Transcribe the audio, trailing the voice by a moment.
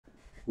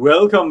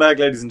Welcome back,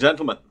 ladies and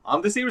gentlemen.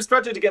 I'm the series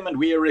strategy game, and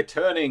we are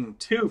returning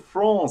to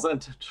France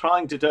and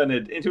trying to turn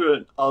it into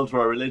an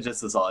ultra-religious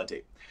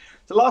society.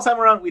 So last time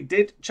around we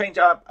did change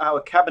up our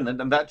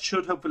cabinet, and that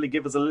should hopefully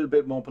give us a little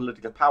bit more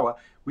political power.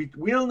 We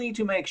will need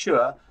to make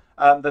sure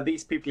that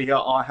these people here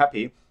are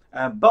happy.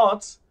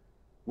 But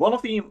one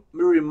of the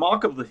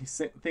remarkable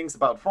things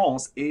about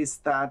France is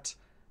that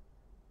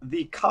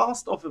the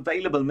cast of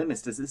available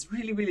ministers is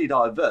really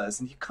diverse,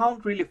 and you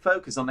can't really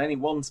focus on any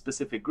one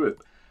specific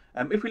group.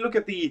 If we look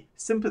at the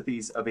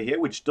sympathies over here,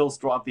 which does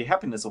drive the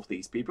happiness of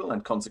these people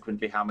and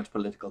consequently how much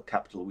political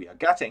capital we are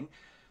getting,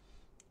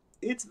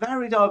 it's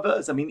very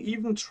diverse. I mean,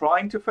 even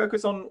trying to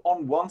focus on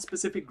one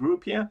specific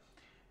group here,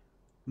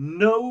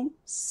 no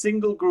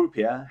single group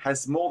here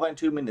has more than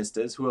 2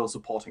 ministers who are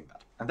supporting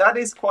that. And that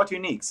is quite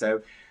unique.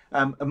 So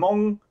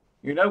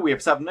we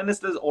have 7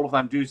 ministers, all of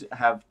them do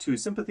have 2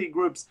 sympathy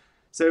groups.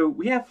 So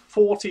we have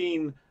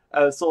 14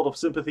 sort of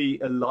sympathy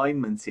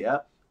alignments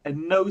here,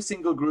 and no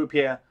single group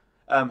here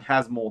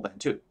has more than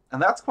 2. And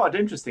that's quite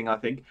interesting, I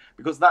think,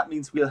 because that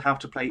means we'll have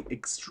to play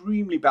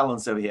extremely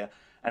balanced over here,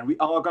 and we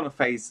are going to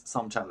face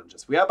some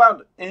challenges. We are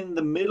about in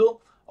the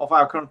middle of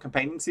our current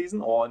campaigning season,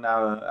 or in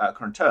our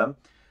current term,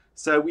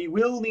 so we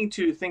will need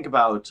to think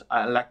about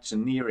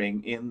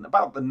electioneering in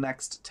about the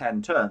next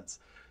 10 turns.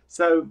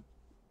 So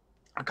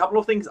a couple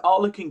of things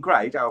are looking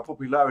great. Our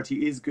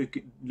popularity is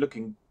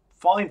looking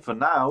fine for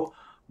now,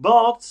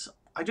 but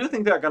I do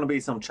think there are going to be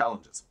some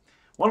challenges.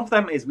 One of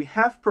them is we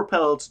have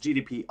propelled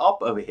GDP up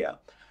over here,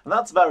 and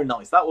that's very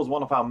nice. That was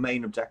one of our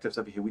main objectives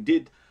over here. We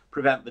did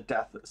prevent the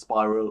death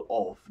spiral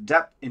of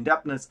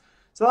indebtedness,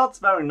 so that's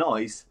very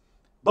nice.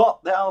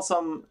 But there are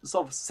some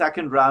sort of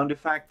second round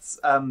effects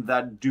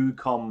that do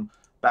come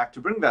back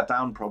to bring that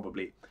down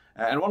probably.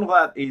 And one of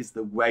that is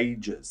the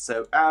wages.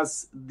 So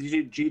as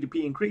the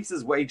GDP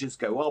increases, wages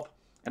go up,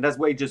 and as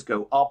wages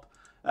go up,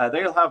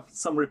 they'll have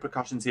some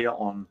repercussions here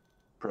on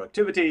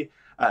productivity.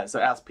 So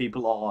as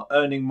people are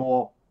earning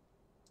more,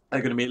 they're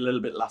going to be a little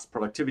bit less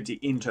productivity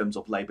in terms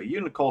of labor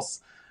unit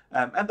costs,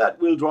 and that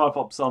will drive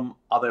up some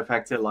other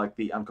effects here, like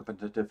the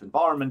uncompetitive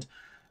environment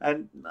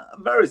and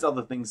various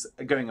other things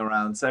going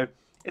around. So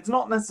it's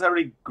not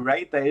necessarily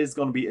great. There is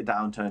going to be a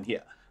downturn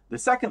here. The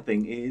second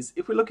thing is,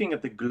 if we're looking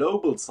at the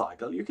global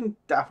cycle, you can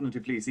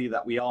definitely see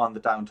that we are in the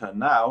downturn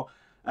now,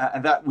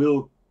 and that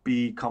will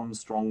become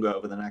stronger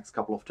over the next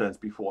couple of turns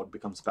before it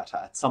becomes better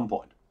at some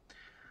point.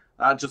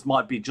 That just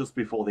might be just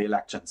before the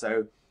election.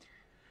 So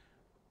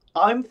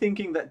I'm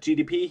thinking that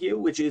GDP here,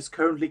 which is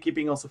currently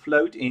keeping us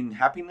afloat in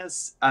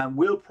happiness,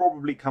 will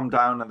probably come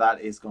down, and that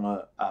is going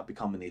to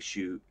become an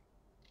issue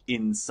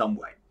in some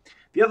way.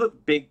 The other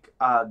big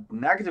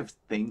negative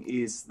thing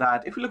is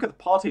that if we look at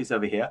the parties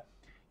over here,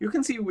 you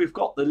can see we've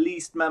got the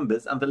least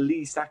members and the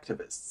least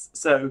activists.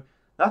 So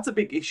that's a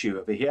big issue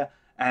over here.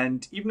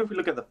 And even if we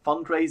look at the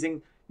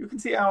fundraising, you can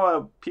see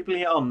our people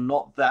here are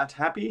not that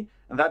happy,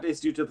 and that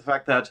is due to the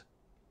fact that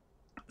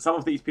some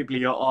of these people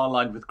here are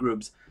aligned with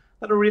groups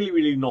that are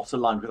really not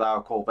aligned with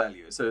our core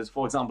values. So,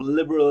 for example,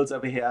 liberals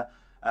over here,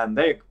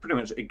 they're pretty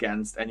much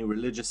against any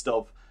religious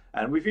stuff.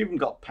 And we've even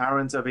got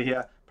parents over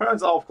here.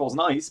 Parents are, of course,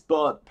 nice,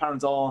 but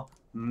parents are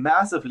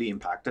massively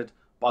impacted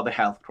by the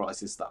health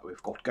crisis that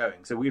we've got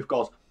going. So we've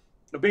got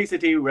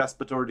obesity,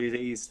 respiratory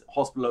disease,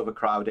 hospital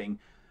overcrowding,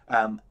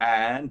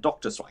 and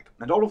doctor strike.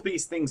 And all of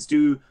these things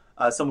do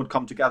somewhat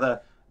come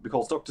together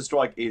because doctor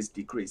strike is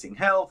decreasing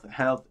health.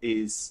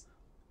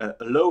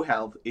 Low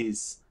health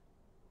is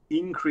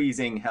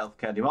increasing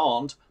healthcare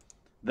demand.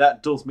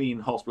 That does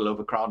mean hospital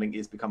overcrowding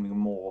is becoming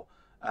more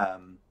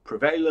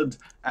prevalent,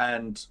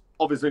 and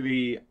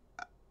obviously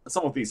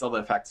some of these other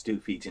effects do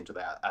feed into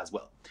that as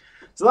well.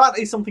 So that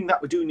is something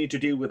that we do need to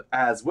deal with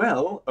as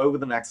well over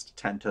the next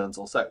 10 turns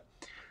or so.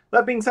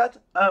 That being said,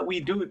 we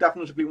do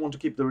definitely want to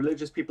keep the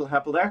religious people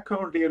happy. They're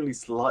currently only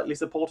slightly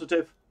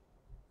supportive.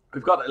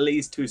 We've got at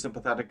least 2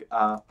 sympathetic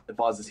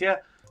advisors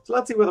here, so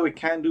let's see whether we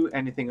can do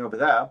anything over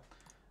there.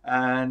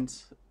 And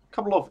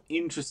couple of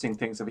interesting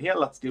things over here.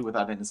 Let's deal with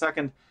that in a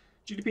second.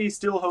 GDP is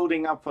still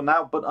holding up for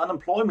now, but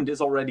unemployment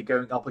is already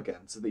going up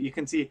again, so that you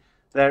can see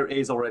there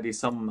is already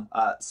some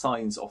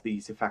signs of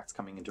these effects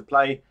coming into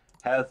play.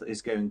 Health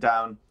is going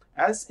down,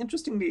 as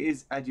interestingly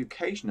is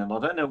education, and I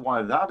don't know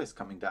why that is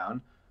coming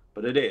down,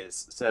 but it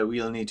is, so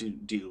we'll need to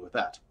deal with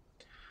that.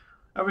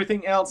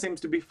 Everything else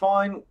seems to be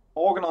fine.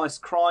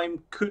 Organized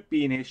crime could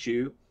be an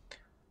issue,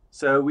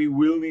 so we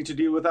will need to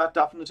deal with that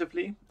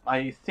definitely.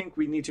 I think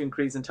we need to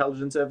increase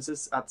intelligence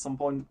services at some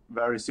point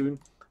very soon.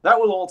 That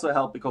will also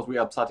help because we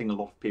are upsetting a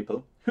lot of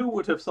people. Who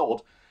would have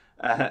thought?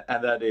 And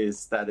that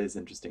is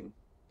interesting.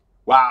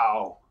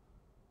 Wow.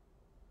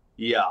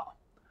 Yeah.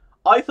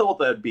 I thought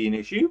there'd be an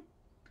issue.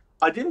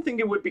 I didn't think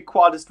it would be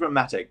quite as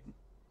dramatic,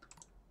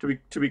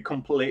 to be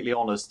completely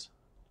honest.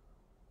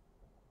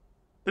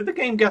 Did the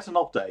game get an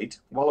update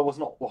while I was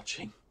not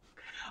watching?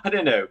 I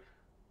don't know.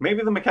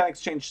 Maybe the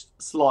mechanics changed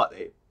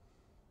slightly.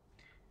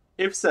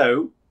 If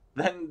so,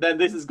 then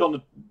this is going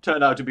to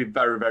turn out to be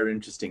very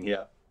interesting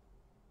here.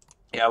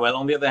 Yeah, well,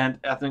 on the other hand,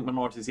 ethnic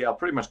minorities here are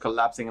pretty much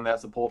collapsing in their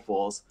support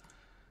force,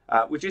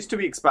 which is to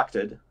be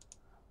expected.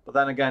 But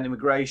then again,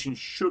 immigration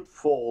should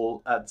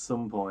fall at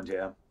some point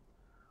here.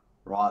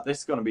 Right, this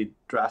is going to be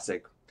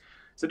drastic.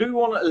 So do we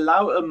want to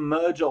allow a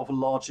merger of a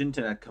large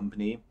internet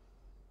company?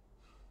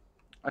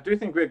 I do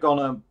think we're going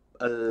to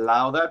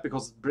allow that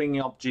because it's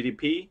bringing up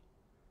GDP.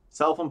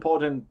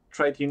 Self-important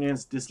trade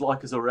unions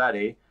dislike us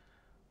already.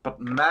 But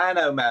man,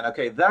 oh man,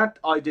 okay, that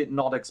I did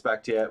not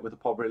expect here with the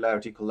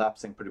popularity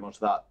collapsing pretty much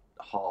that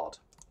hard.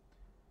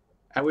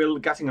 And we're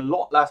getting a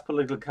lot less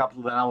political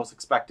capital than I was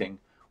expecting.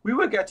 We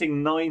were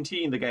getting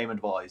 90 in the game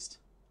advised.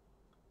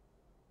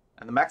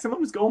 And the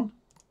maximum is gone?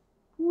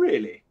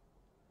 Really?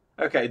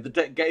 Okay, the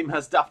game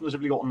has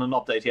definitely gotten an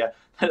update here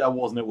that I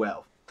wasn't aware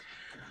of.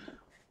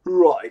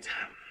 Right.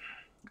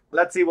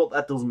 Let's see what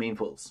that does mean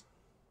for us.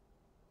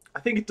 I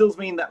think it does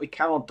mean that we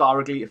cannot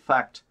directly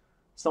affect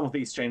some of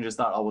these changes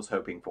that I was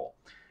hoping for.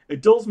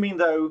 It does mean,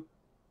 though,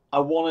 I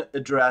want to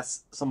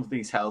address some of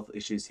these health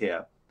issues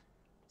here.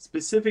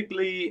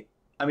 Specifically,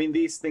 I mean,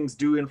 these things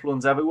do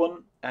influence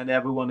everyone, and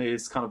everyone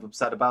is kind of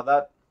upset about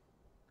that.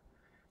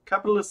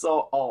 Capitalists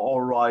are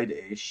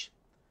alright-ish.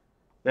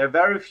 There are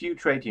very few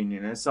trade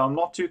unionists, so I'm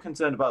not too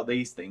concerned about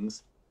these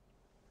things.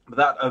 But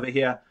that over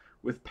here,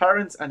 with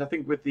parents and I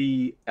think with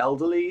the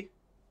elderly,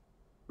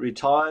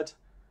 retired,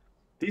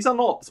 these are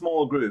not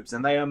small groups,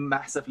 and they are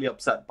massively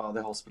upset by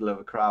the hospital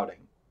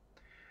overcrowding.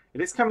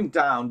 It is coming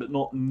down, but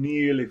not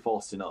nearly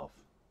fast enough.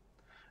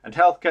 And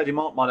healthcare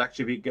demand might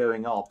actually be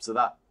going up, so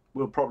that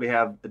will probably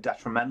have a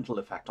detrimental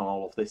effect on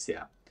all of this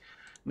here.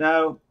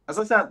 Now, as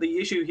I said, the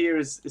issue here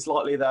is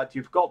likely that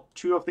you've got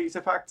two of these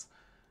effects,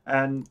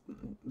 and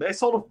they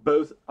sort of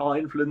both are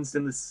influenced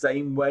in the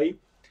same way,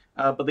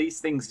 but these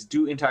things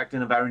do interact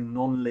in a very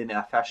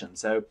non-linear fashion.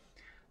 So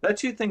there are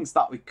two things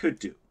that we could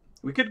do.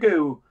 We could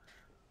go,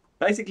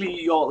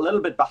 basically, you're a little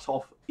bit better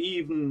off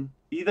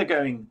either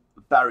going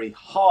very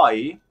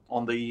high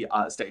on the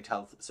state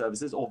health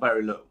services or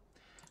very low.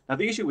 Now,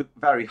 the issue with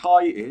very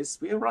high is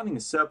we are running a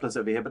surplus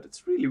over here, but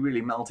it's really,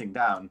 really melting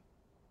down.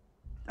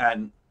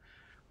 And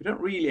we don't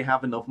really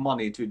have enough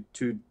money to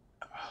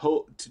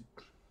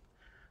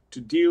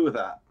deal with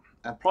that.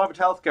 And private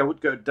healthcare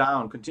would go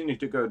down, continue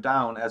to go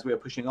down as we are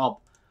pushing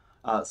up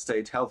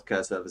state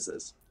healthcare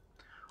services.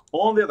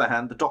 On the other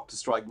hand, the doctor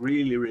strike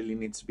really, really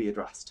needs to be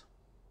addressed.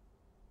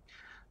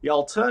 The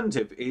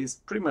alternative is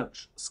pretty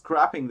much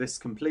scrapping this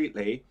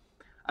completely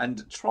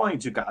and trying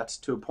to get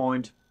to a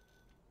point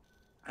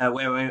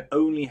where we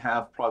only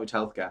have private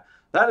healthcare.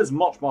 That is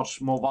much, much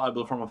more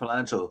viable from a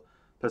financial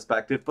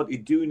perspective, but you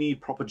do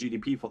need proper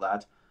GDP for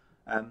that,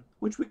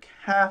 which we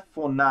have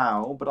for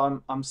now,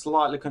 but I'm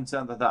slightly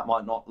concerned that that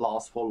might not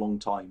last for a long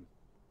time.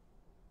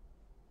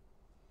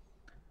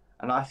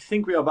 And I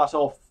think we are better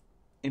off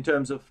in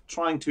terms of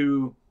trying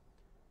to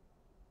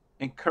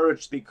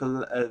encourage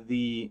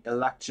the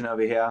election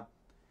over here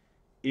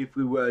if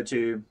we were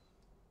to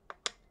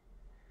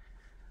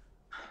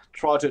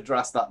try to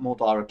address that more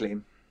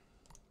directly.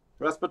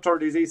 Respiratory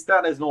disease,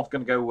 that is not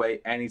going to go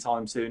away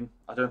anytime soon.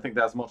 I don't think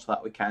there's much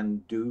that we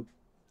can do.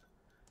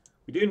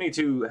 We do need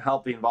to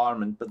help the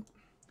environment, but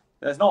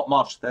there's not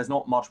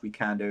much we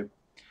can do.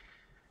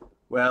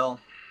 Well,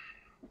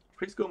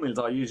 preschool meals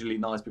are usually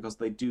nice because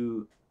they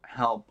do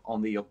help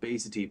on the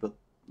obesity, but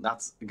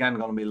that's again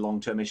going to be a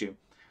long-term issue.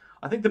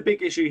 I think the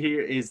big issue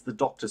here is the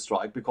doctor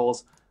strike,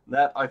 because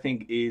that I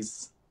think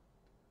is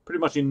pretty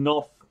much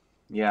enough.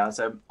 Yeah,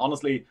 so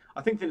honestly,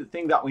 I think the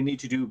thing that we need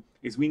to do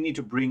is we need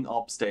to bring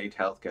up state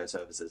healthcare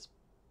services.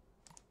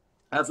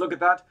 Let's look at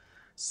that.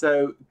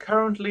 So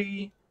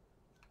currently,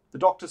 the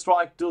doctor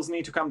strike does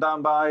need to come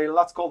down by,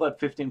 let's call that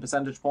 15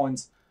 percentage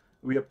points.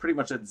 We are pretty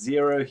much at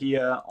 0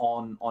 here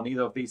on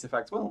either of these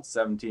effects. Well,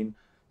 17.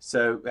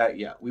 So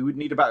yeah, we would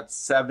need about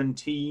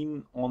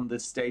 17 on the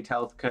state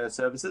healthcare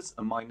services,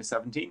 a minus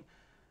 17.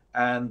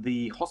 And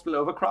the hospital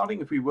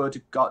overcrowding, if we were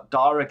to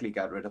directly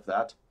get rid of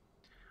that.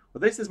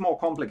 But this is more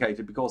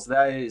complicated because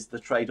there is the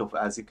trade-off,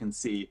 as you can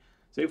see.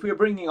 So if we are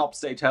bringing up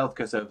state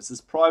healthcare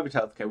services, private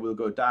healthcare will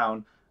go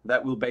down.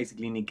 That will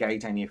basically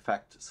negate any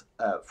effects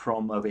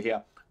from over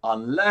here,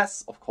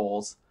 unless, of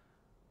course,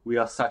 we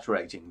are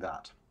saturating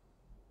that.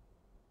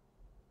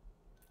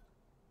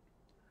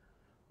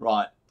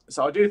 Right.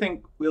 So I do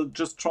think we'll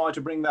just try to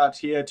bring that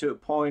here to a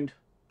point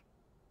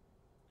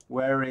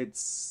where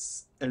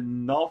it's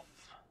enough.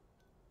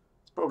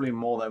 It's probably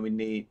more than we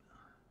need.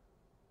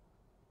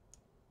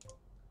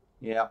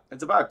 Yeah,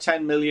 it's about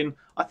 10 million.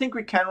 I think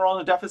we can run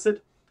a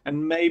deficit,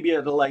 and maybe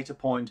at a later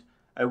point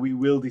we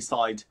will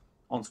decide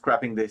on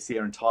scrapping this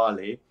here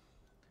entirely.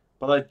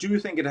 But I do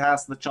think it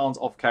has the chance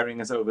of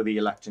carrying us over the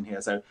election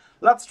here. So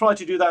let's try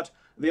to do that.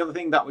 The other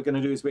thing that we're going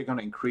to do is we're going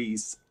to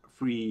increase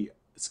free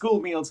school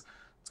meals.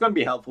 It's going to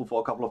be helpful for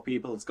a couple of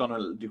people. It's going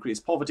to decrease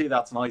poverty.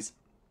 That's nice.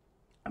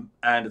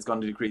 And it's going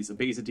to decrease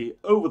obesity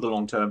over the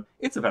long term.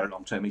 It's a very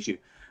long-term issue.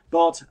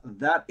 But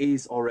that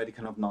is already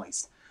kind of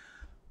nice.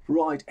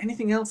 Right,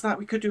 anything else that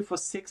we could do for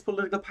 6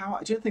 political power?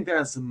 I don't think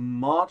there's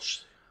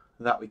much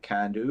that we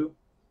can do.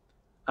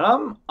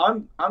 And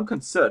I'm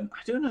concerned. I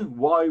don't know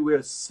why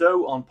we're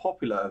so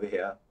unpopular over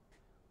here.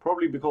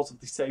 Probably because of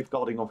the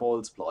safeguarding of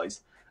oil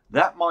supplies.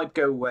 That might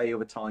go away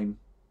over time.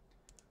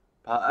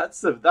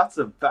 That's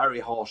a very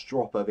harsh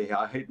drop over here.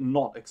 I had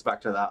not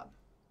expected that.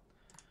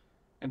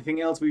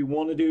 Anything else we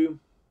want to do?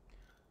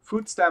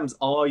 Food stamps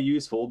are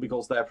useful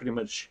because they're pretty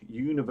much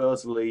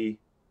universally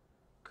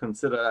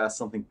considered as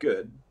something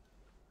good,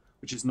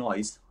 which is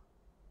nice.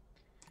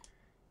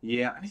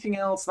 Yeah, anything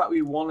else that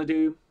we want to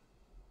do?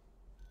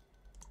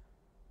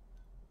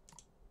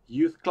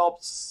 Youth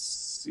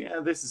clubs, yeah,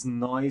 this is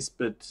nice,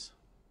 but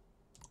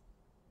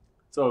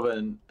sort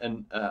of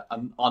an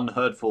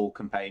unhurtful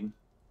campaign.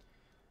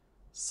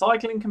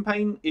 Cycling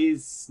campaign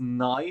is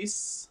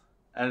nice,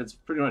 and it's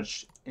pretty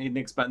much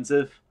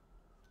inexpensive.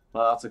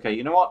 Well, that's okay.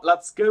 You know what?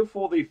 Let's go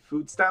for the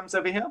food stamps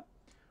over here.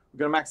 We're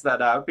going to max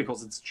that out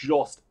because it's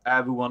just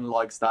everyone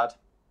likes that.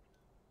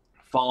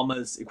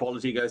 Farmers,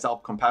 equality goes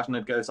up,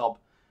 compassionate goes up.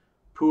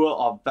 Poor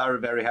are very,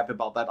 very happy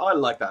about that. I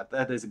like that.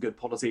 That is a good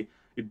policy.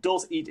 It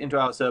does eat into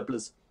our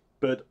surplus,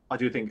 but I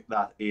do think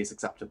that is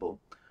acceptable.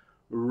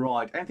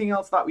 Right. Anything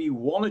else that we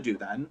want to do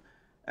then?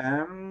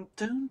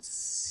 Don't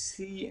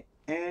see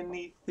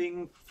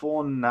anything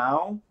for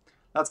now.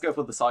 Let's go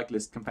for the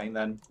cyclist campaign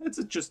then.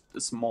 It's just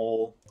a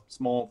small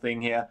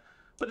thing here,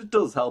 but it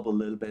does help a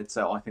little bit,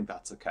 so I think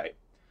that's okay.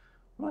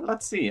 Well,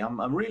 let's see.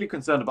 I'm really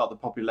concerned about the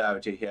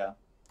popularity here.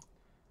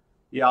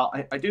 Yeah,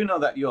 I do know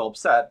that you're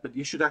upset, but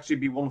you should actually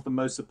be one of the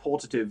most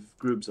supportive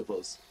groups of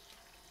us.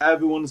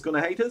 Everyone's going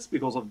to hate us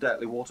because of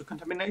deadly water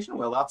contamination.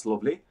 Well, that's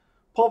lovely.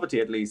 Poverty,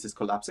 at least, is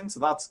collapsing, so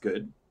that's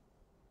good.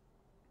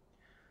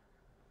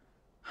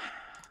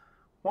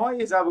 Why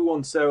is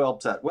everyone so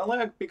upset? Well,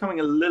 they're becoming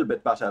a little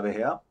bit better over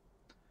here.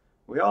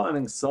 We are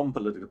earning some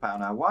political power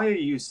now. Why are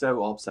you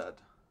so upset?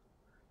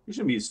 You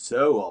shouldn't be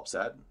so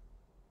upset.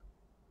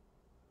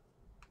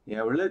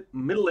 Yeah,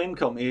 middle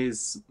income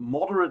is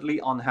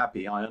moderately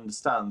unhappy. I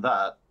understand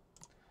that.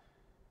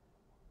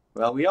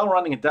 Well, we are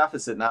running a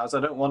deficit now, so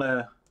I don't want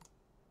to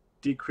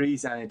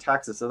decrease any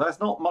taxes. So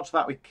there's not much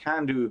that we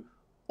can do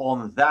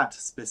on that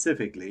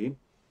specifically.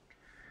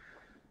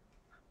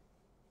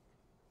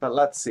 But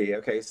let's see.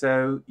 Okay,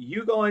 so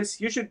you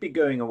guys, you should be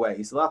going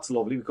away. So that's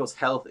lovely because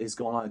health is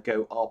going to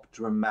go up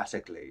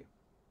dramatically.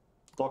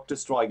 Doctor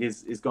strike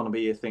is going to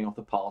be a thing of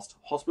the past.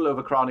 Hospital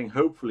overcrowding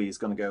hopefully is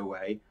going to go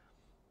away.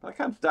 But I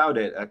can't doubt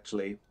it,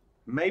 actually.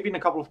 Maybe in a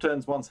couple of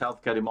turns once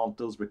healthcare demand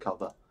does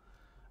recover.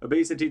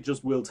 Obesity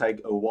just will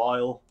take a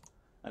while.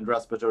 And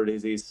respiratory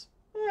disease,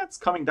 yeah, it's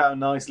coming down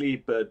nicely.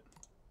 But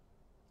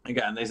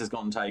again, this is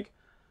going to take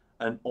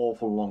an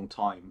awful long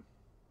time.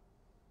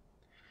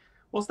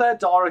 Was there a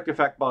direct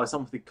effect by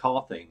some of the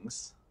car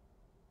things?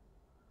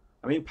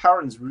 I mean,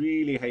 parents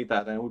really hate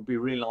that, and it would be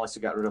really nice to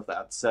get rid of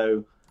that.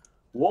 So,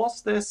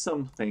 was there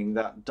something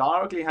that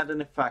directly had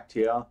an effect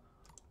here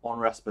on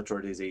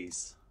respiratory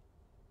disease?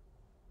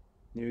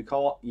 New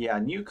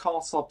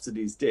car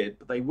subsidies did,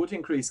 but they would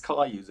increase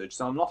car usage,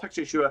 so I'm not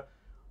actually sure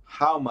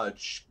how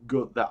much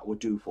good that would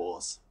do for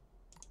us.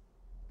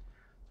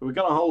 So we're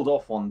going to hold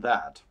off on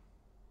that.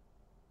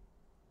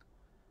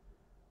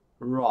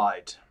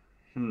 Right.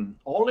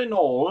 All in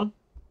all,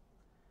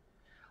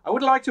 I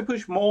would like to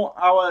push more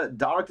our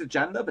direct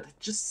agenda, but it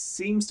just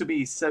seems to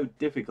be so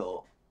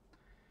difficult.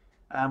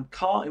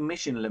 Car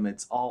emission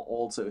limits are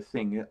also a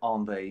thing,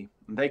 aren't they?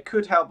 They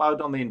could help out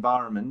on the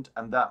environment,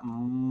 and that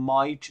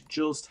might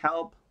just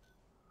help.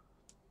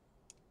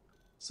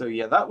 So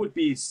yeah, that would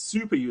be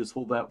super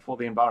useful for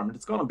the environment.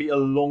 It's going to be a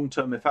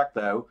long-term effect,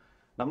 though.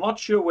 And I'm not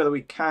sure whether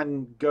we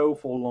can go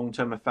for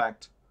long-term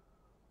effect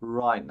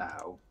right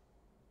now.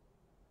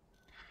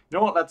 You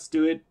know what, let's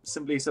do it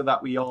simply so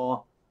that we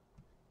are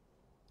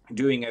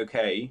doing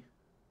okay.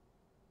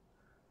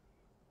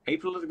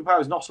 Apolitical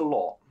power is not a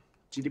lot.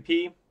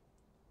 GDP.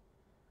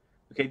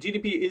 Okay,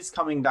 GDP is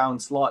coming down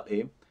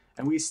slightly,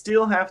 and we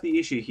still have the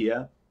issue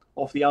here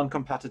of the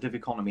uncompetitive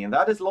economy, and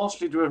that is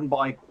largely driven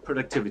by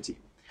productivity.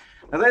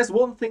 Now, there's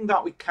one thing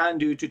that we can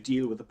do to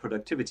deal with the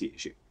productivity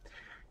issue.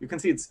 You can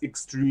see it's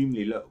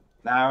extremely low.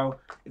 Now,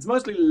 it's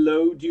mostly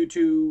low due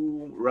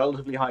to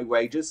relatively high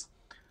wages,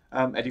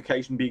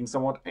 education being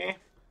somewhat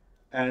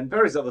and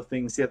various other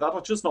things here that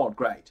are just not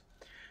great.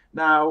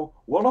 Now,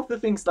 one of the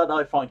things that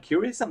I find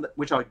curious and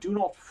which I do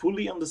not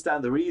fully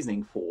understand the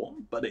reasoning for,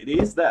 but it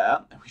is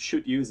there, and we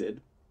should use it,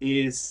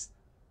 is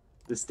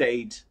the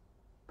state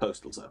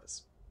postal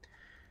service.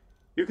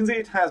 You can see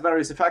it has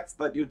various effects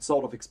that you'd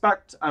sort of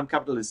expect.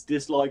 Capitalists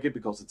dislike it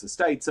because it's a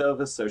state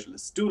service.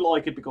 Socialists do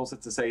like it because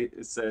it's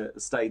a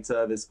state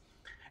service.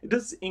 It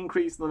does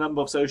increase the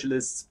number of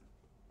socialists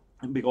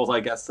because I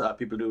guess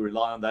people do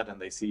rely on that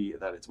and they see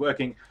that it's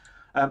working.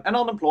 And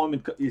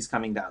unemployment is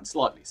coming down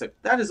slightly. So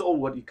that is all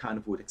what you kind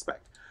of would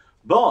expect.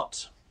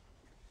 But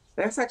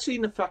there's actually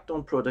an effect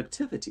on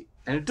productivity.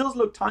 And it does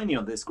look tiny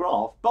on this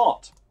graph,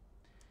 but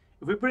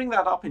if we bring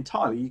that up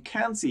entirely, you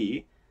can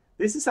see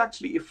this is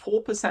actually a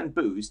 4%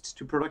 boost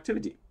to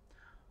productivity.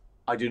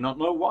 I do not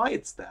know why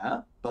it's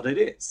there, but it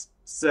is.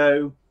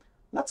 So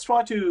let's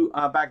try to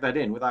back that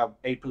in with our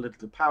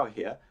apolitical power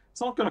here.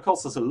 It's not going to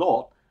cost us a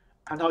lot,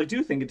 and I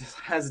do think it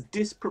has a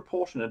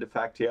disproportionate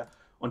effect here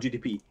on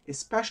GDP,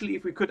 especially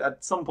if we could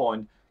at some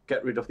point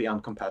get rid of the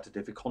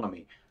uncompetitive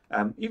economy.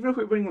 Even if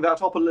we bring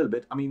that up a little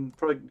bit, I mean,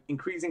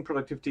 increasing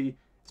productivity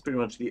is pretty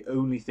much the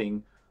only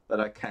thing that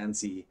I can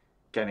see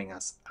getting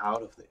us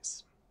out of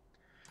this.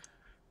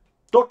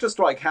 Doctor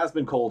strike has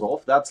been called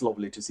off. That's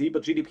lovely to see,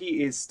 but GDP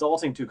is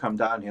starting to come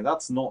down here.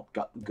 That's not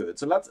good.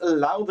 So let's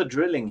allow the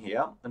drilling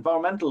here.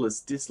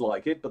 Environmentalists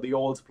dislike it, but the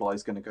oil supply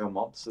is going to come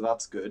up, so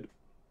that's good.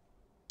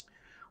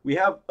 We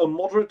have a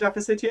moderate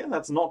deficit here.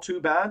 That's not too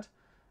bad.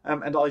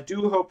 And I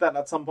do hope that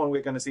at some point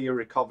we're going to see a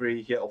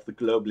recovery here of the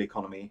global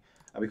economy,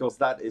 because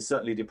that is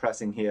certainly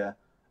depressing here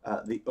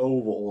the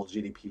overall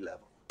GDP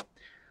level.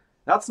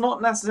 That's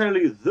not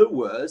necessarily the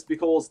worst,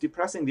 because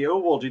depressing the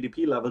overall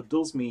GDP level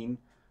does mean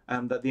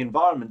that the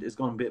environment is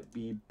going to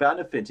be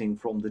benefiting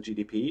from the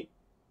GDP.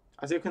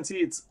 As you can see,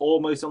 it's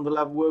almost on the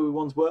level where we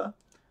once were.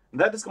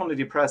 And that is going to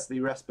depress the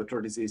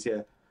respiratory disease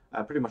here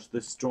pretty much the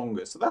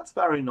strongest. So that's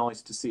very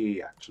nice to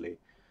see, actually.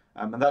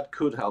 And that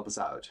could help us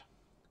out.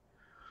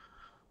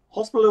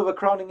 Hospital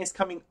overcrowding is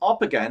coming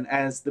up again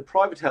as the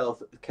private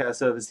health care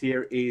service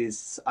here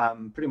is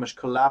pretty much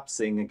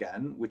collapsing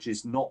again, which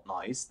is not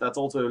nice. That's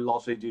also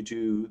largely due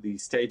to the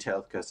state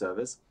healthcare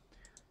service.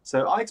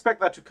 So I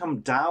expect that to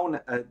come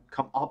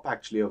up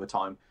actually over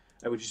time,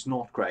 which is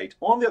not great.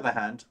 On the other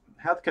hand,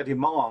 healthcare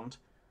demand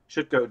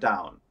should go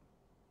down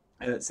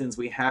since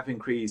we have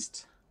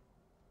increased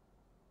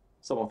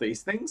some of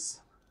these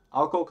things.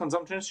 Alcohol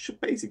consumption should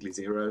basically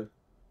zero.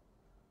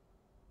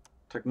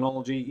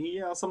 Technology,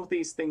 yeah, some of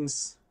these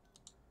things.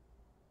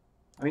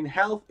 I mean,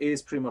 health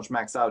is pretty much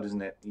maxed out,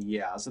 isn't it?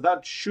 Yeah, so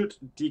that should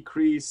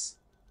decrease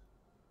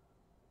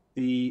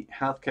the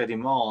healthcare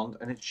demand,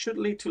 and it should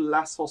lead to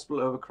less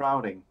hospital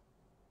overcrowding.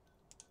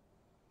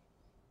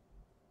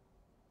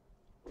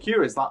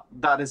 Curious that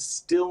that is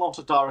still not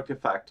a direct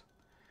effect,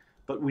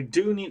 but we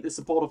do need the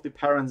support of the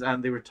parents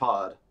and the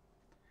retired.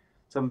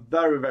 So I'm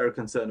very, very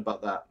concerned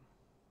about that.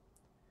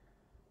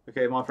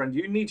 Okay, my friend,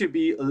 you need to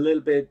be a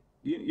little bit,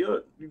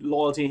 your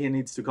loyalty here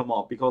needs to come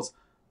up, because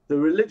the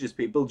religious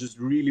people just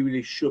really,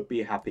 really should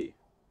be happy.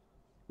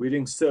 We're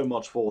doing so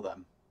much for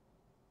them.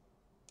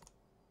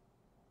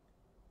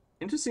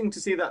 Interesting to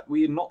see that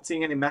we're not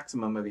seeing any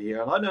maximum over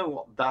here, and I know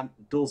what that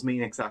does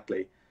mean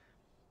exactly,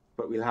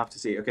 but we'll have to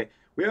see. Okay,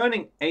 we're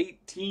earning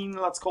 18,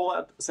 let's call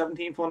it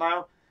 17 for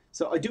now.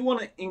 So I do want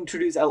to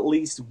introduce at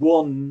least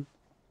one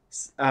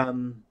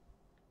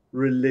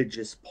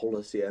religious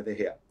policy over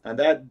here, and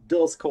that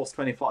does cost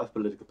 25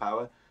 political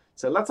power.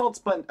 So let's not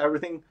spend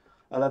everything,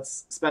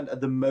 let's spend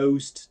at the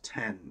most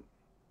 10.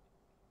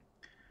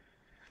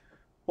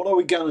 What are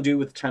we going to do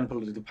with 10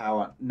 political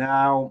power?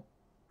 Now,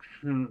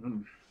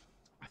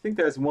 I think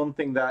there's one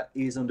thing that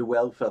is under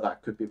welfare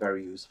that could be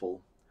very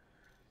useful.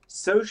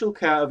 Social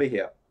care over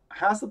here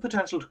has the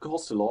potential to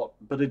cost a lot,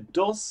 but it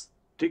does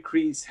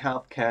decrease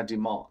healthcare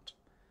demand.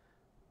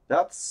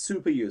 That's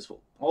super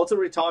useful. Also,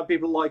 retired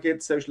people like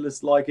it,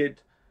 socialists like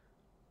it.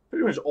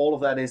 Pretty much all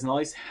of that is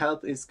nice.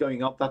 Health is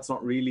going up. That's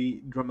not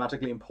really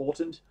dramatically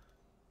important,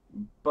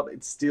 but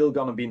it's still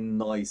going to be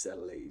nice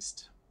at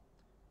least.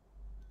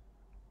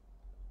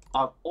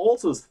 I'm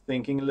also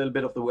thinking a little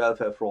bit of the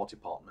welfare fraud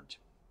department.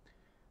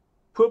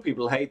 Poor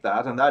people hate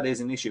that, and that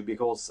is an issue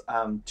because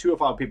 2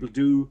 of our people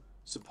do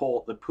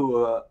support the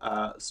poor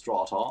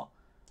strata,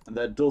 and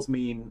that does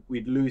mean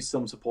we'd lose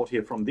some support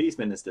here from these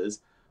ministers.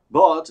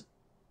 But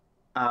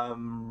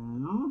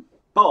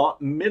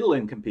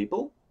middle-income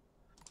people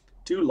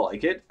do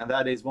like it, and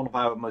that is one of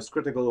our most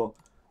critical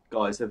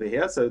guys over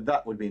here, so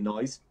that would be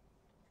nice.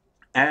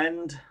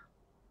 And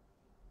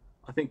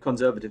I think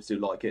conservatives do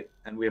like it,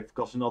 and we've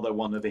got another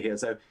one over here.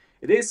 So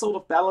it is sort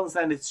of balanced,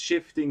 and it's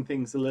shifting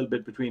things a little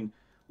bit between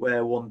where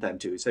I want them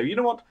to. So you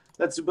know what?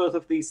 Let's do both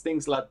of these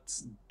things.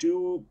 Let's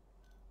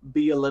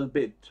be a little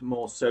bit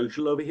more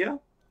social over here.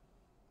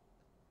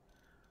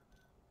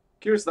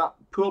 Curious that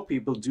poor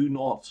people do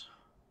not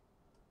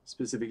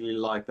specifically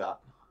like that.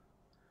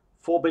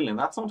 4 billion,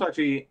 that's not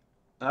actually,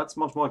 that's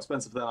much more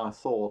expensive than I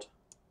thought.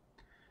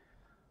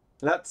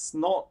 Let's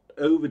not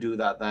overdo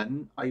that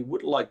then. I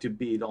would like to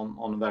beat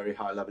on a very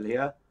high level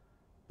here,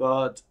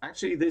 but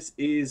actually this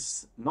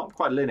is not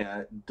quite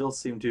linear. It does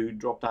seem to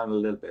drop down a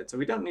little bit, so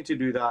we don't need to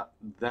do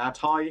that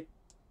high.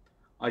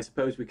 I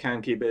suppose we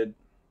can keep it,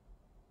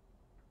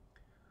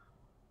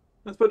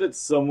 let's put it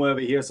somewhere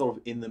over here, sort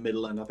of in the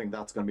middle, and I think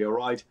that's going to be all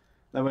right.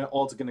 Then we're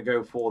also going to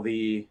go for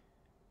the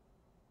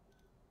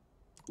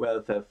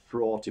welfare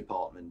fraud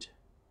department.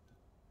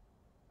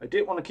 I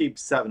did want to keep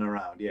 7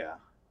 around, yeah.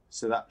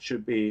 So that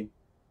should be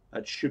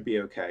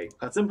okay.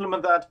 Let's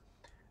implement that.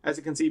 As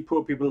you can see,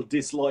 poor people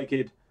dislike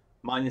it,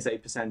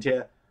 -8%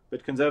 here.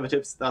 But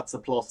conservatives, that's a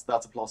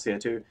plus here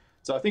too.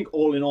 So I think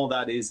all in all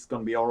that is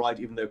going to be all right,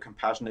 even though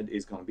compassionate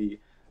is going to be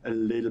a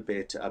little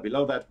bit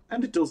below that.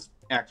 And it does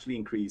actually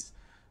increase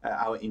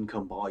our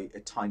income by a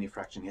tiny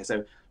fraction here.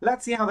 So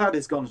let's see how that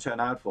is going to turn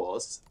out for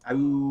us.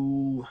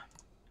 Oh,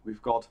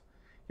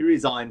 he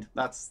resigned.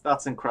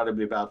 That's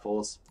incredibly bad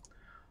for us.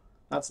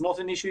 That's not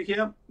an issue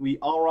here. We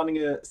are running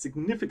a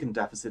significant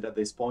deficit at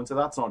this point, so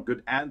that's not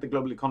good. And the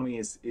global economy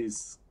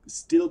is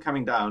still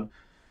coming down.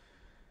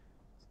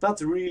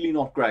 That's really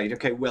not great.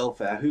 Okay,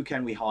 welfare. Who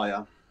can we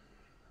hire?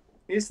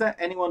 is there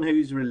anyone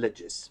who's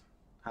religious?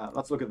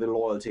 Let's look at the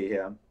loyalty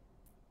here.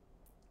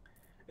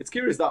 It's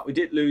curious that we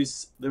did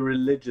lose the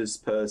religious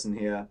person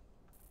here.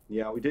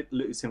 Yeah, we did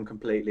lose him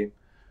completely.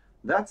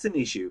 That's an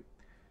issue.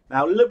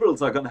 Now,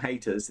 liberals are going to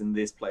hate us in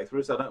this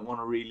playthrough, so I don't want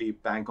to really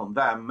bank on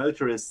them.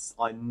 Motorists,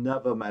 I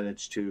never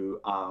managed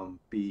to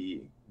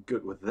be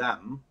good with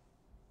them.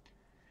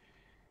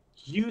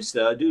 You,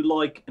 sir, do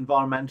like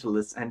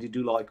environmentalists and you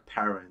do like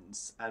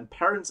parents. And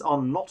parents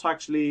are not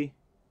actually...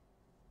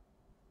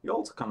 You're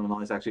also kind of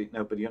nice, actually.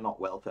 No, but you're not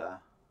welfare.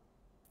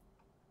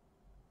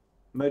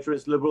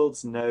 Motorist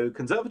liberals, no.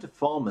 Conservative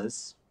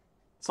farmers,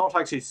 it's not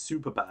actually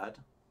super bad.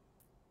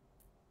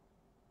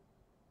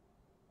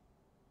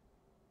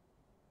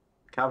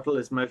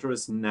 Capitalist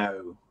motorists,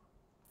 no.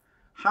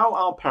 How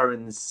are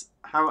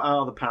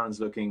the parents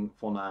looking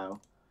for now?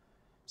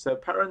 So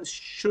parents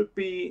should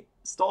be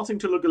starting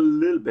to look a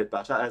little bit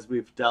better as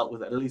we've dealt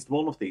with at least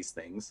one of these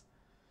things.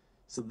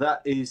 So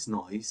that is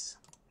nice.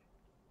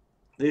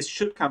 This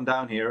should come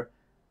down here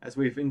as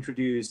we've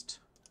introduced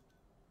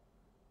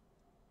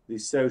the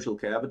social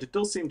care, but it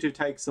does seem to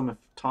take some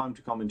time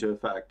to come into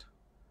effect.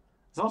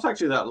 It's not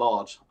actually that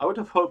large. I would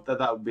have hoped that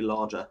that would be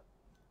larger.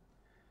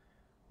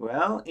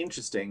 Well,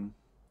 interesting.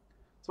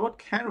 So what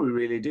can we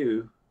really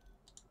do?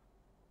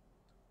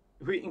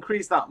 If we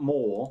increase that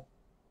more,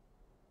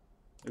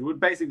 it would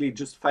basically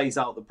just phase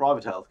out the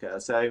private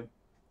healthcare. So,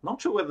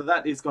 not sure whether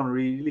that is going to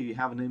really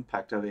have an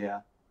impact over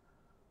here.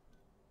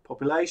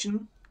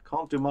 Population,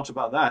 can't do much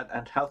about that.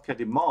 And healthcare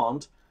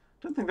demand,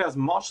 don't think there's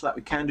much that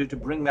we can do to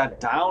bring that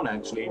down,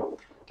 actually.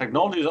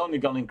 Technology is only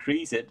going to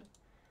increase it.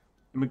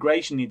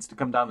 Immigration needs to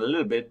come down a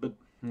little bit, but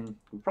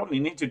we probably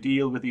need to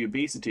deal with the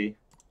obesity.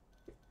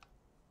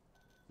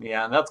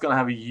 Yeah, and that's going to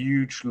have a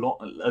huge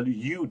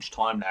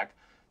time lag.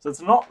 So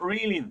it's not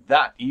really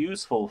that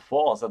useful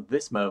for us at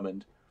this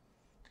moment.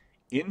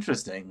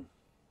 Interesting.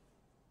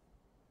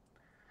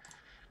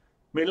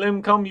 Middle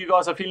income, you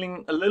guys are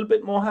feeling a little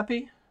bit more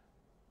happy?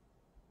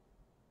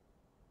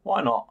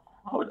 Why not?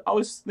 I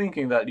was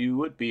thinking that you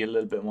would be a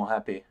little bit more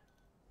happy.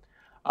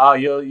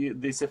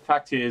 This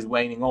effect here is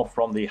waning off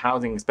from the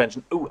housing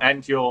expansion. Oh,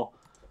 and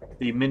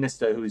the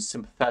minister who is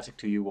sympathetic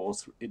to you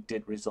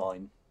did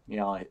resign.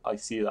 Yeah, I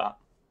see that.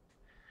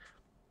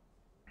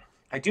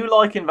 I do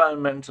like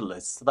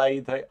environmentalists.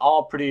 They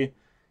are pretty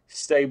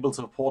stable,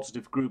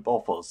 supportive group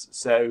of us.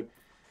 So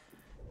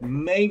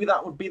maybe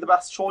that would be the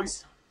best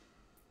choice.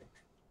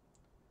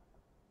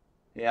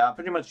 Yeah,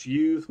 pretty much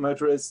youth,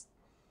 motorists.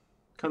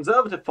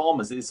 Conservative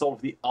farmers is sort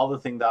of the other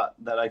thing that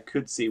I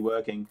could see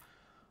working.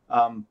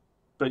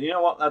 But you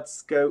know what?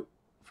 Let's go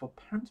for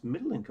parents'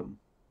 middle income.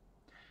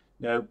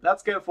 No,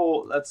 let's go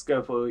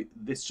for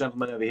this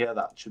gentleman over here.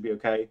 That should be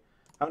okay.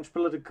 How much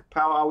political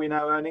power are we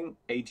now earning?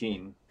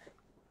 18.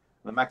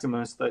 The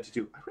maximum is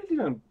 32. I really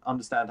don't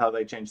understand how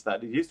they changed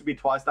that. It used to be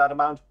twice that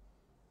amount.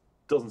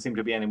 Doesn't seem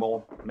to be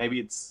anymore. Maybe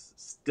it's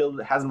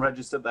still hasn't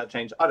registered that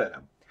change. I don't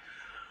know.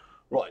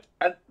 Right,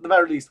 at the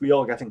very least, we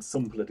are getting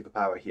some political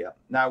power here.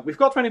 Now, we've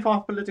got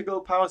 25 political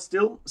power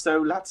still, so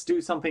let's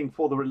do something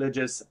for the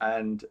religious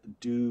and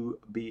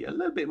be a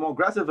little bit more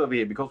aggressive over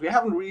here, because we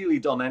haven't really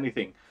done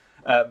anything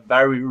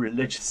very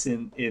religious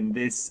in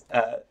this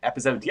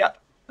episode yet.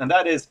 And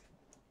that is,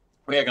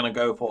 we are going to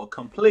go for a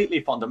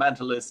completely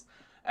fundamentalist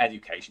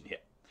education here.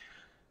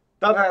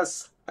 That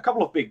has a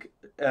couple of big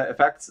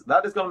effects.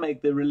 That is going to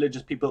make the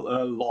religious people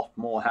a lot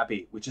more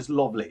happy, which is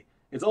lovely.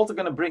 It's also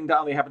going to bring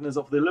down the happiness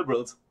of the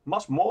liberals,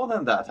 much more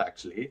than that,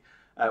 actually,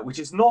 which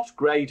is not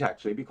great,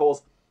 actually,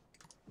 because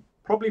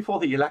probably for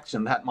the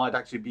election, that might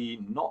actually be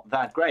not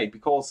that great,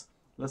 because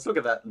let's look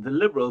at that. The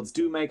liberals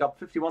do make up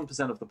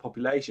 51% of the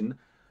population,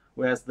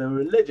 whereas the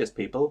religious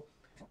people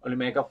only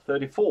make up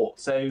 34%.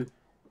 So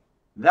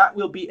that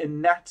will be a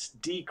net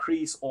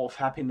decrease of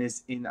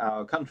happiness in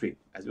our country,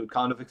 as you would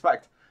kind of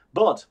expect.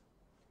 But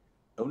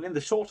only in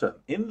the short term.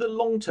 In the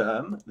long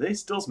term,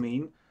 this does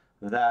mean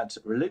that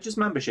religious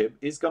membership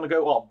is going to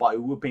go up by a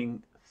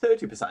whooping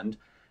 30%,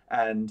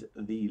 and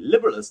the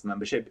liberalist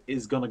membership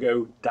is going to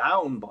go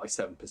down by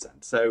 7%.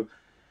 So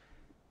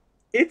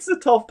it's a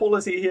tough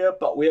policy here,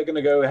 but we are going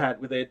to go ahead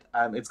with it.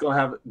 It's going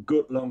to have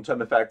good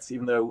long-term effects,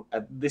 even though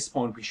at this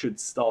point we should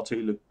start to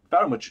look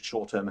very much at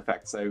short-term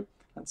effects. So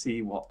let's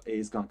see what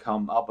is going to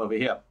come up over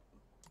here.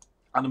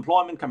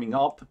 Unemployment coming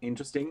up,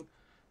 interesting.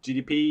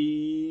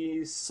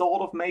 GDP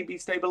sort of maybe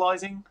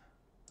stabilizing.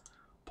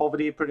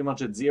 Poverty pretty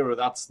much at 0,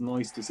 that's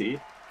nice to see.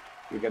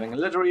 We're getting a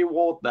literary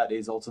award, that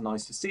is also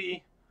nice to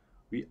see.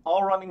 We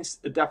are running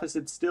a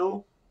deficit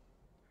still,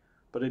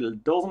 but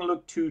it doesn't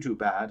look too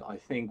bad. I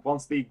think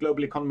once the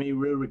global economy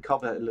will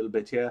recover a little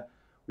bit here,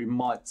 we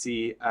might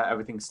see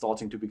everything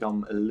starting to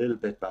become a little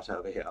bit better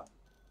over here.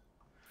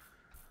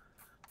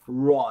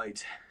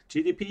 Right,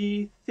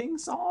 GDP,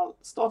 things are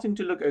starting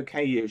to look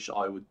okay-ish,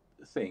 I would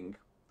think.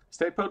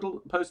 State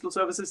Postal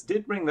Services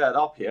did bring that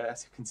up here,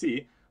 as you can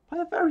see, by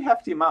a very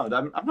hefty amount.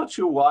 I'm not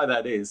sure why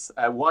that is.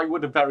 Why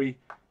would a very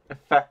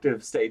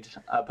effective state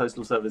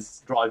postal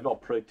service drive up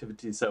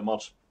productivity so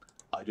much?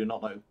 I do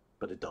not know,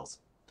 but it does.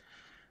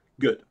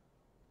 Good.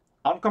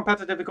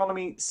 Uncompetitive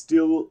economy,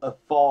 still a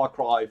far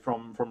cry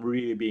from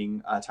really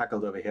being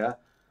tackled over here.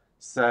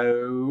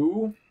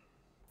 So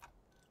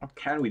what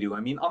can we do? I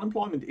mean,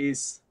 unemployment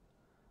is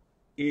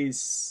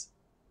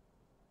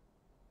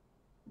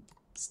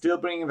still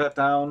bringing that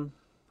down.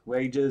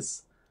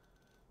 Wages,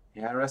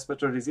 yeah,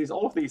 respiratory disease,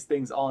 all of these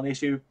things are an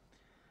issue.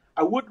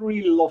 I would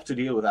really love to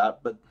deal with that,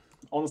 but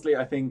honestly,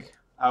 I think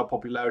our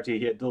popularity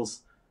here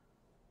does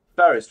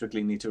very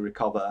strictly need to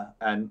recover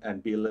and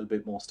be a little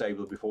bit more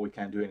stable before we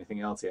can do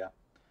anything else here.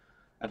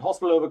 And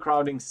hospital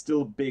overcrowding,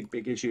 still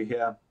big issue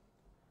here.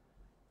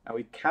 And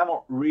we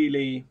cannot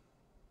really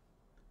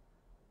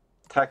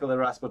tackle the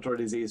respiratory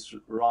disease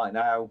right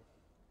now.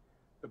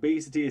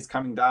 Obesity is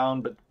coming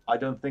down, but I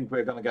don't think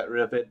we're going to get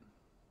rid of it.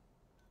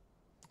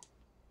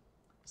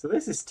 So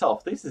this is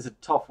tough. This is a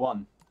tough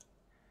one.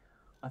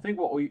 I think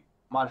what we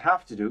might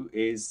have to do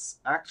is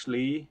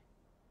actually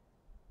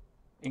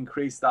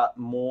increase that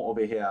more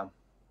over here.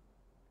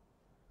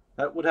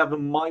 That would have a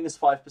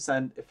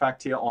 -5%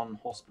 effect here on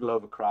hospital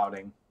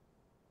overcrowding.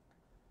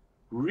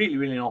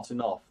 Really not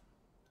enough.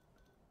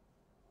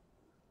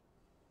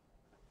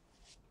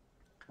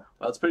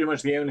 Well, that's pretty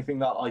much the only thing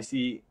that I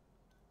see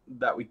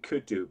that we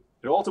could do.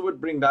 It also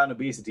would bring down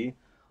obesity,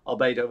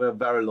 albeit over a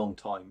very long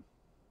time.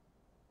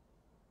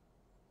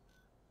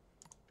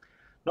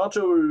 Not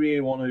sure we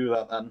really want to do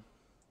that then.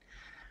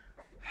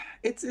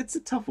 It's a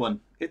tough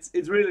one. It's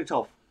really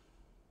tough.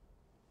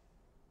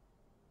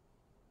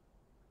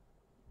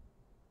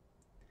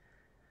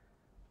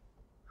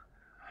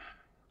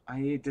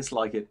 I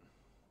dislike it.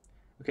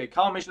 Okay,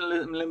 car emission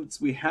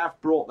limits, we have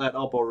brought that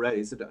up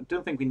already, so I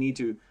don't think we need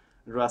to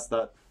address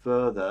that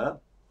further.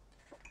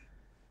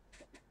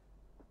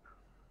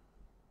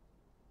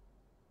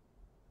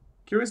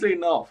 Curiously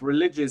enough,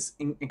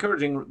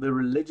 encouraging the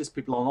religious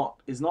people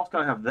is not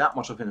going to have that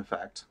much of an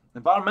effect.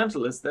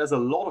 Environmentalists, there's a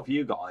lot of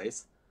you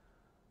guys,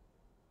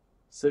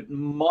 so it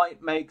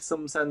might make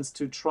some sense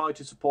to try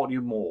to support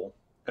you more.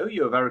 Oh,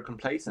 you're very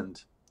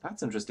complacent.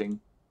 That's interesting.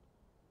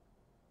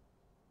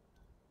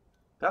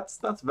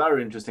 That's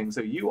very interesting. So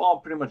you are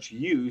pretty much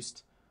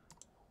used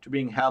to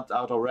being helped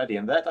out already,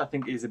 and that I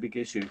think is a big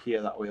issue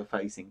here that we are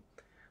facing.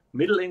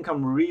 Middle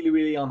income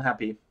really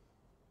unhappy.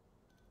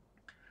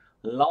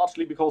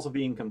 Largely because of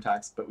the income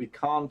tax, but we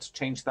can't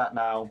change that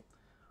now.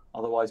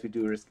 Otherwise we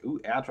do risk...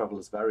 Ooh, air travel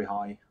is very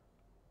high.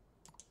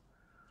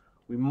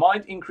 We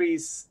might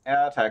increase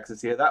air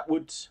taxes here. That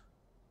would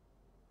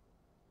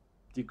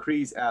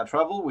decrease air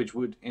travel, which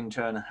would in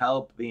turn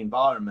help the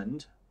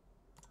environment.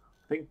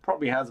 I think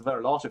probably has a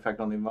very large effect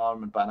on the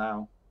environment by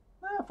now.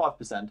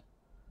 5%.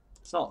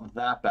 It's not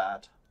that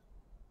bad.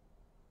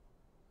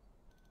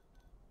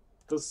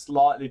 It does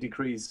slightly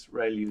decrease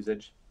rail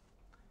usage.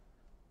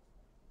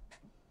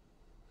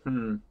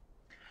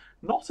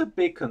 Not a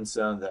big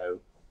concern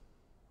though.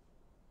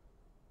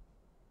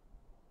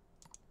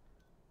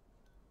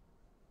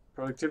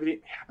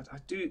 Productivity, yeah, but I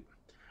do...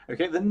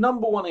 Okay, the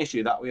number one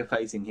issue that we are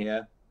facing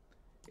here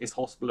is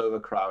hospital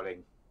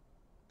overcrowding.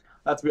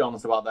 Let's be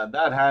honest about that.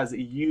 That has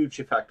a huge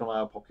effect on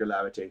our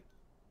popularity.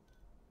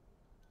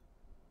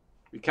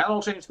 We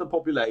cannot change the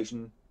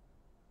population.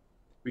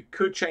 We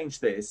could change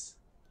this,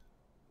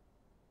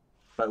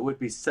 but it would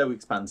be so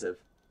expensive.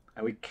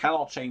 And we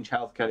cannot change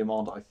healthcare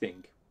demand, I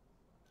think.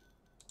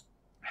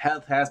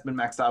 Health has been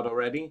maxed out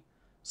already.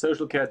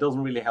 Social care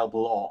doesn't really help a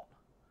lot.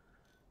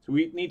 So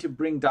we need to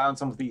bring down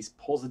some of these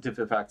positive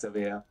effects over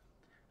here.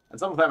 And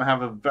some of them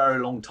have a very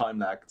long time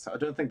lag. So I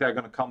don't think they're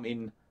going to come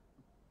in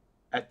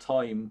at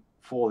time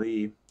for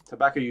the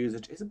tobacco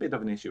usage. Is a bit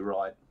of an issue,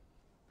 right?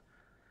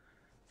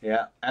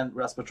 Yeah, and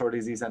respiratory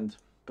disease,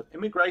 but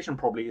immigration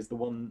probably is the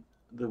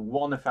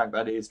one effect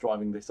that is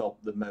driving this up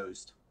the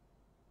most.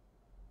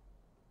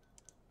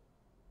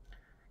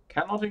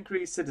 Cannot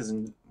increase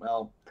citizen.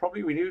 Well,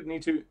 probably we do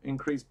need to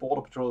increase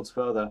border patrols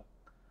further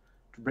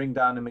to bring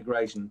down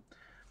immigration.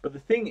 But the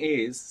thing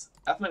is,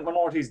 ethnic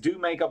minorities do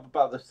make up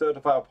about a third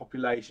of our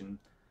population,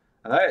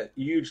 and they're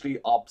hugely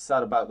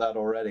upset about that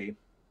already.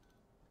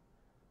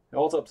 They're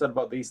also upset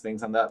about these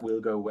things, and that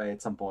will go away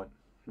at some point.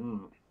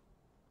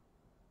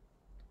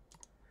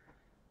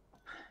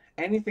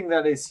 Anything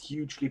that is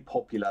hugely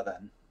popular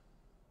then.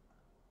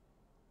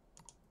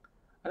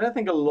 I don't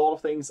think a lot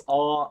of things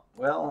are,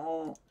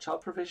 well,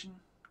 child provision.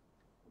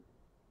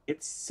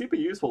 It's super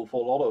useful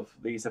for a lot of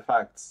these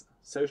effects.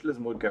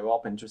 Socialism would go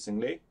up,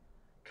 interestingly.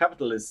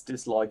 Capitalists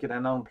dislike it,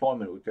 and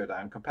unemployment would go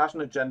down.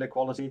 Compassionate gender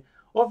equality,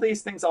 all of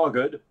these things are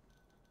good.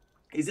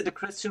 Is it a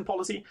Christian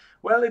policy?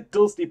 Well, it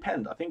does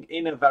depend. I think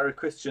in a very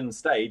Christian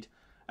state,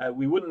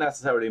 we wouldn't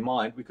necessarily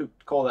mind. We could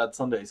call that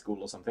Sunday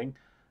school or something.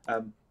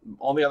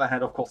 On the other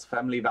hand, of course,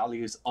 family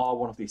values are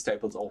one of the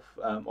staples of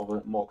a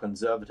more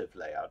conservative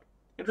layout.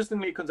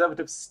 Interestingly,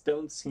 conservatives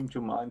don't seem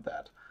to mind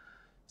that.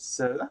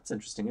 So that's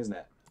interesting, isn't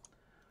it?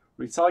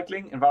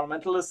 Recycling,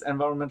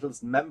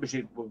 environmentalist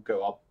membership will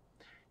go up.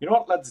 You know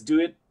what? Let's do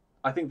it.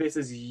 I think this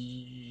is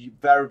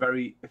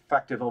very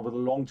effective over the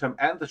long term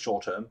and the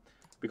short term,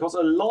 because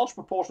a large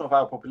proportion of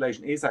our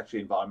population is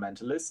actually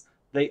environmentalists.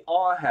 they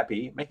are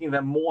happy, making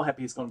them more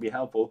happy is going to be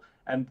helpful,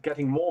 and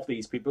getting more of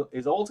these people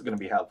is also going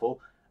to be helpful.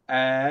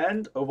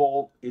 And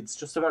overall, it's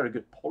just a very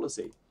good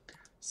policy.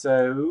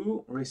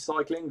 So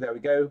recycling, there we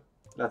go.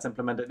 Let's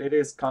implement it. It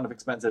is kind of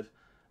expensive,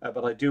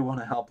 but I do want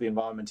to help the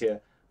environment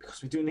here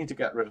because we do need to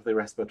get rid of the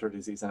respiratory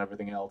disease and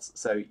everything else.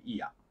 So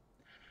yeah,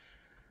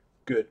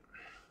 good.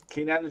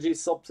 Clean energy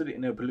subsidy,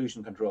 no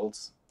pollution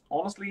controls.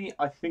 Honestly,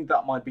 I think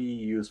that might be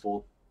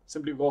useful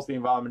simply because the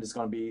environment is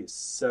going to be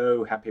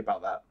so happy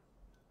about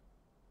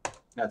that.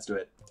 Let's do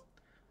it.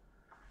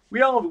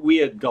 We are a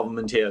weird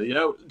government here, you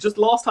know. Just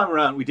last time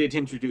around, we did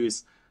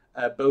introduce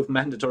both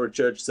mandatory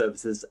church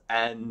services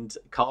and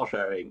car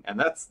sharing, and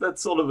that's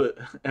sort of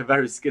a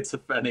very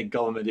schizophrenic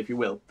government, if you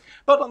will.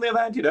 But on the other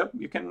hand, you know,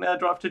 you can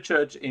drive to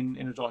church in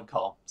a joint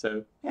car,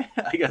 so yeah,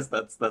 I guess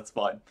that's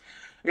fine.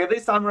 Okay,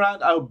 this time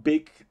around, our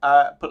big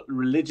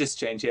religious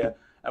change here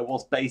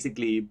was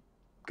basically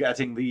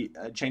getting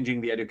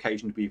changing the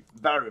education to be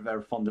very,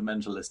 very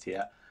fundamentalist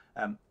here.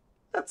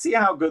 Let's see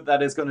how good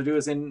that is going to do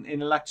us in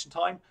election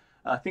time.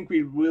 I think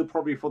we will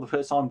probably for the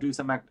first time do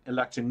some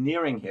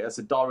electioneering here,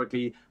 so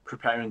directly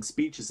preparing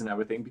speeches and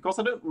everything, because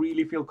I don't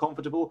really feel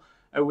comfortable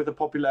with the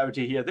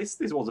popularity here. This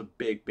was a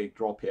big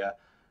drop here,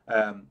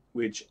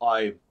 which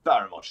I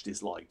very much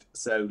disliked.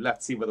 So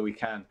let's see whether we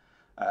can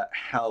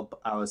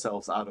help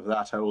ourselves out of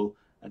that hole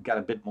and get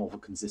a bit more of a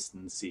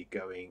consistency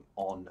going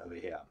on over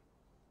here.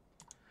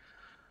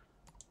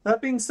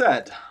 That being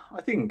said,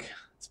 I think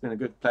it's been a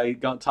good play.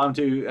 Got time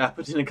to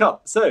put in a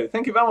cup. So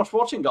thank you very much for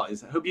watching,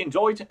 guys. I hope you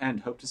enjoyed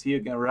and hope to see you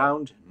again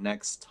around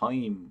next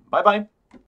time. Bye bye.